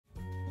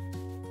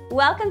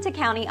Welcome to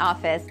County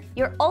Office,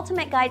 your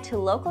ultimate guide to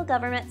local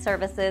government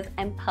services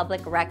and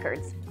public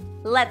records.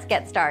 Let's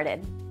get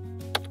started.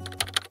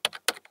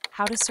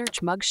 How to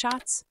search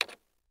mugshots?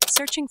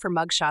 Searching for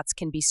mugshots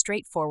can be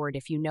straightforward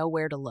if you know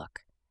where to look.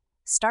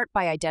 Start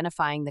by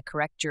identifying the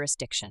correct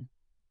jurisdiction.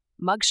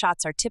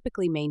 Mugshots are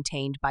typically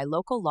maintained by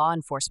local law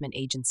enforcement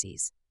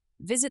agencies.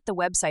 Visit the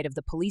website of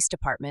the police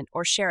department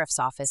or sheriff's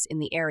office in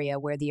the area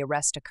where the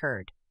arrest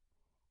occurred.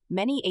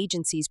 Many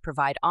agencies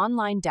provide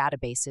online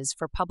databases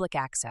for public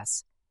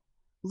access.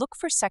 Look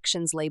for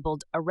sections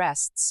labeled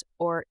Arrests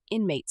or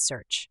Inmate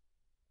Search.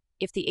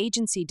 If the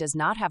agency does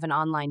not have an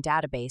online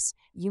database,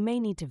 you may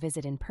need to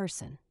visit in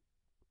person.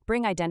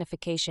 Bring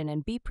identification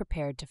and be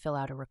prepared to fill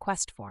out a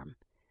request form.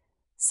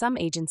 Some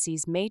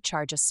agencies may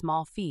charge a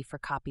small fee for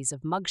copies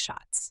of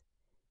mugshots.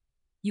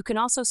 You can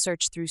also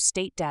search through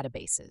state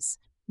databases.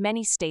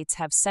 Many states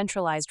have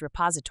centralized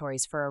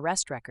repositories for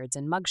arrest records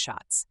and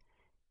mugshots.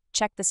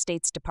 Check the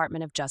state's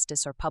Department of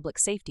Justice or Public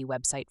Safety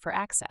website for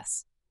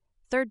access.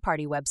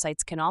 Third-party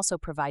websites can also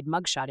provide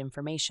mugshot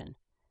information.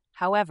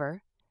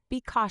 However,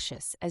 be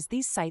cautious, as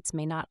these sites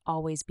may not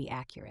always be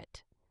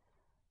accurate.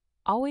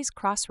 Always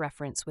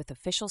cross-reference with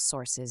official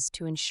sources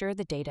to ensure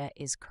the data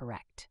is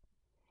correct.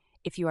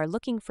 If you are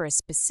looking for a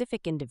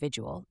specific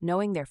individual,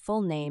 knowing their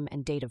full name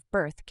and date of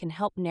birth can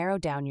help narrow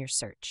down your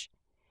search.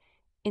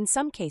 In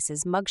some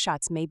cases,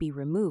 mugshots may be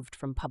removed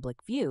from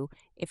public view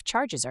if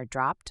charges are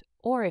dropped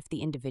or if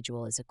the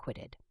individual is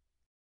acquitted.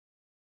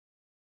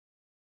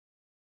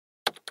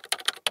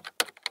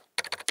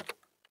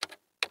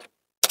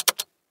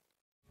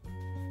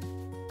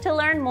 To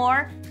learn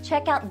more,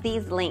 check out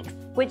these links,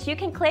 which you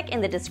can click in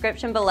the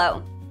description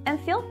below. And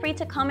feel free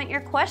to comment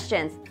your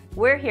questions.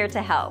 We're here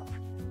to help.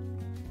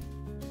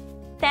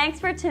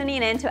 Thanks for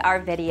tuning in to our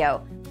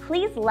video.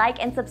 Please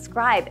like and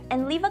subscribe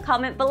and leave a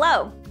comment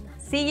below.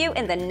 See you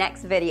in the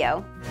next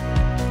video.